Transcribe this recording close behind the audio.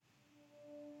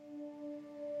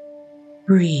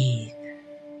Breathe.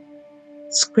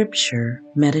 Scripture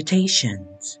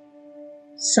Meditations.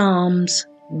 Psalms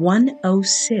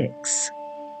 106.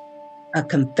 A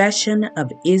confession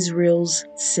of Israel's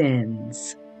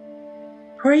sins.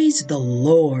 Praise the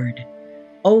Lord.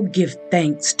 Oh, give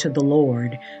thanks to the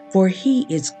Lord, for he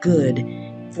is good,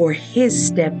 for his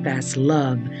steadfast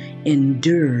love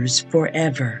endures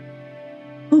forever.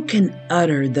 Who can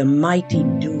utter the mighty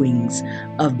doings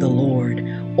of the Lord,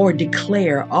 or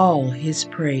declare all his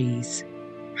praise?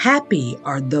 Happy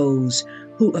are those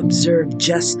who observe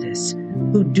justice,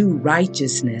 who do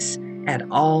righteousness at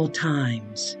all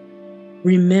times.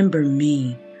 Remember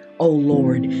me, O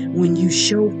Lord, when you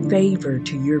show favor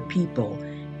to your people.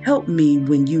 Help me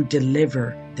when you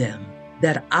deliver them,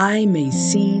 that I may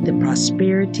see the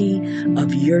prosperity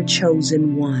of your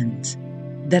chosen ones,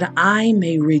 that I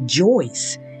may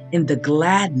rejoice in the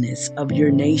gladness of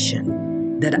your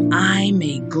nation, that I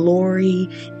may glory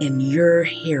in your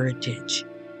heritage.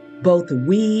 Both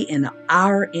we and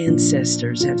our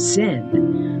ancestors have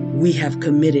sinned. We have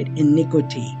committed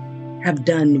iniquity, have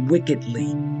done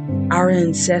wickedly. Our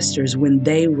ancestors, when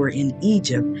they were in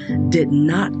Egypt, did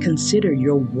not consider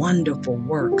your wonderful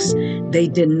works. They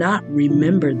did not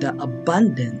remember the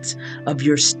abundance of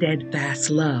your steadfast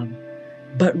love,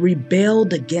 but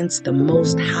rebelled against the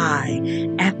Most High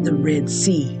at the Red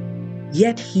Sea.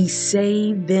 Yet he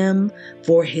saved them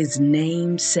for his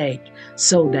name's sake,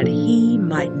 so that he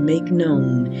might make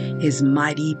known his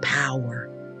mighty power.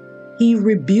 He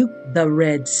rebuked the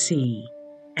Red Sea,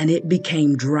 and it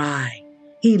became dry.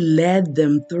 He led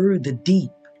them through the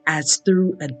deep as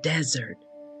through a desert.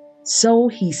 So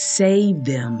he saved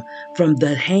them from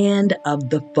the hand of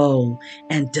the foe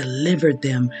and delivered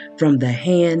them from the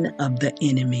hand of the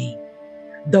enemy.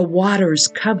 The waters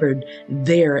covered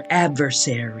their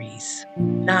adversaries.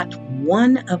 Not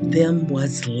one of them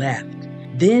was left.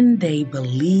 Then they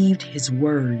believed his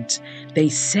words. They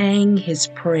sang his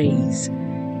praise,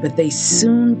 but they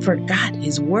soon forgot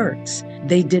his works.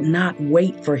 They did not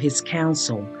wait for his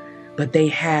counsel, but they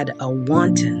had a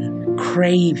wanton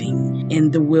craving in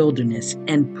the wilderness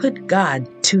and put God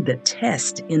to the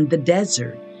test in the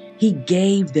desert. He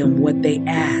gave them what they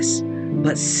asked,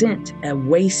 but sent a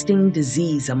wasting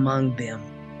disease among them.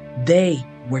 They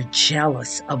were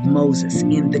jealous of Moses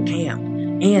in the camp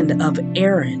and of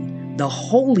Aaron, the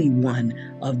Holy One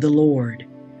of the Lord.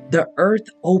 The earth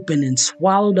opened and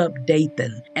swallowed up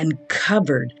Dathan and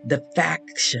covered the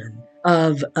faction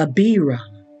of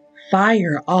Abiram.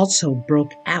 Fire also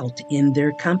broke out in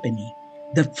their company.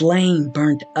 The flame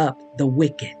burnt up the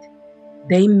wicked.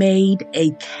 They made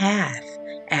a calf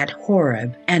at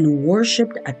Horeb and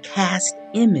worshipped a cast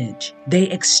image. They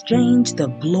exchanged the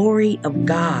glory of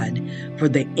God for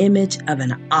the image of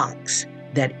an ox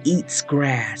that eats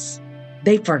grass.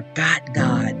 They forgot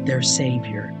God, their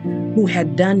Savior, who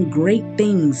had done great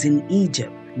things in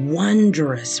Egypt,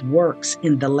 wondrous works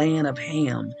in the land of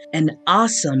Ham, and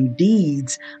awesome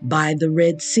deeds by the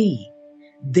Red Sea.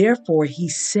 Therefore he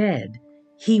said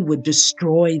he would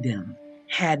destroy them,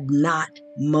 had not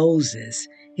Moses,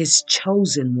 his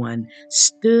chosen one,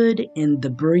 stood in the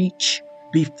breach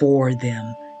before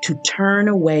them to turn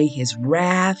away his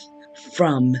wrath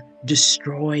from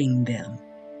destroying them.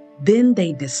 Then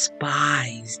they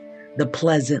despised the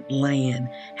pleasant land,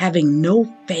 having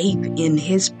no faith in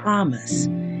his promise.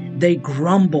 They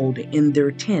grumbled in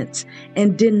their tents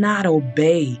and did not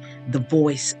obey the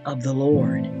voice of the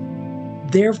Lord.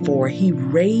 Therefore he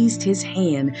raised his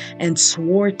hand and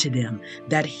swore to them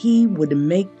that he would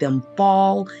make them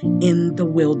fall in the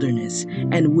wilderness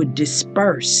and would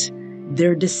disperse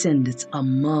their descendants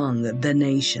among the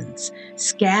nations,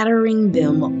 scattering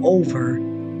them over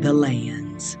the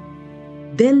lands.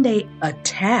 Then they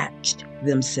attached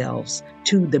themselves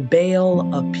to the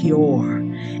Baal of Peor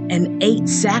and ate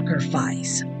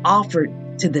sacrifice offered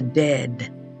to the dead.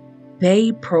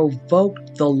 They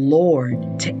provoked the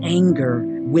Lord to anger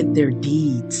with their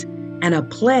deeds, and a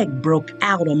plague broke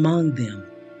out among them.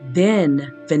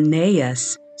 Then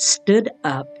Phinehas stood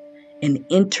up and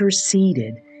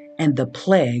interceded, and the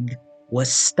plague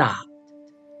was stopped.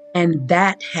 And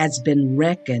that has been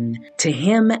reckoned to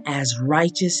him as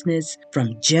righteousness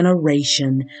from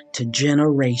generation to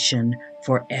generation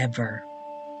forever.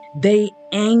 They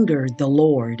angered the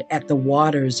Lord at the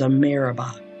waters of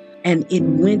Meribah, and it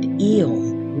went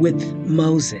ill with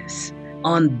Moses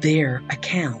on their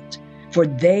account, for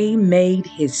they made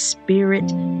his spirit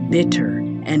bitter,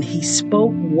 and he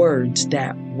spoke words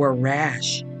that were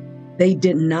rash. They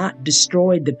did not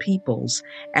destroy the peoples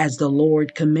as the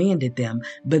Lord commanded them,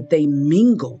 but they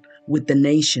mingled with the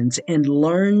nations and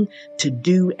learned to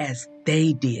do as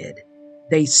they did.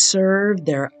 They served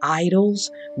their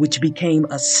idols, which became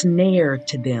a snare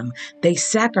to them. They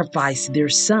sacrificed their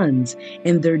sons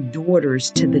and their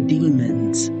daughters to the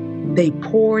demons. They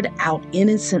poured out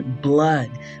innocent blood,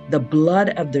 the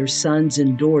blood of their sons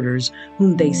and daughters,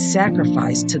 whom they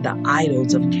sacrificed to the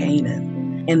idols of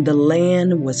Canaan. And the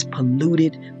land was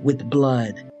polluted with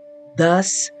blood.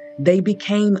 Thus, they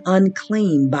became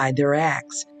unclean by their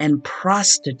acts and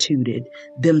prostituted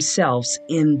themselves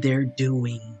in their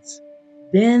doings.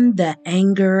 Then the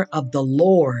anger of the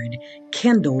Lord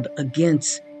kindled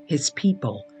against his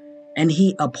people, and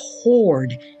he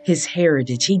abhorred his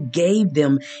heritage. He gave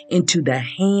them into the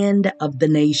hand of the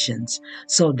nations,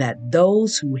 so that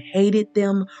those who hated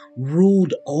them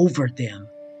ruled over them.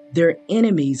 Their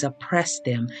enemies oppressed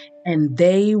them, and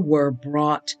they were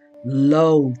brought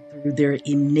low through their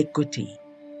iniquity.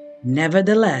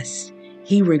 Nevertheless,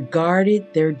 he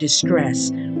regarded their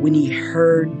distress when he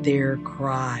heard their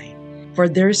cry. For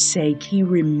their sake, he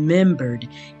remembered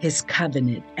his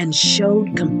covenant and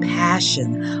showed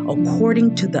compassion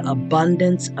according to the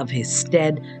abundance of his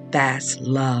steadfast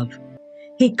love.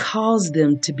 He caused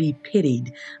them to be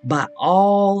pitied by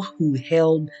all who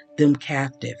held them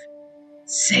captive.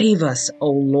 Save us, O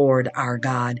Lord our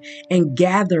God, and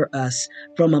gather us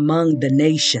from among the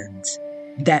nations,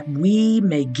 that we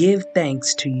may give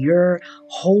thanks to your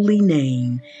holy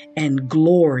name and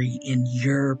glory in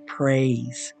your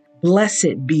praise.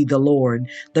 Blessed be the Lord,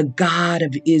 the God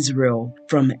of Israel,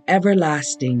 from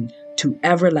everlasting to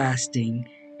everlasting.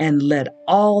 And let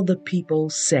all the people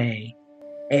say,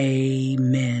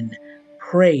 Amen.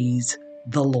 Praise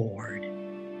the Lord.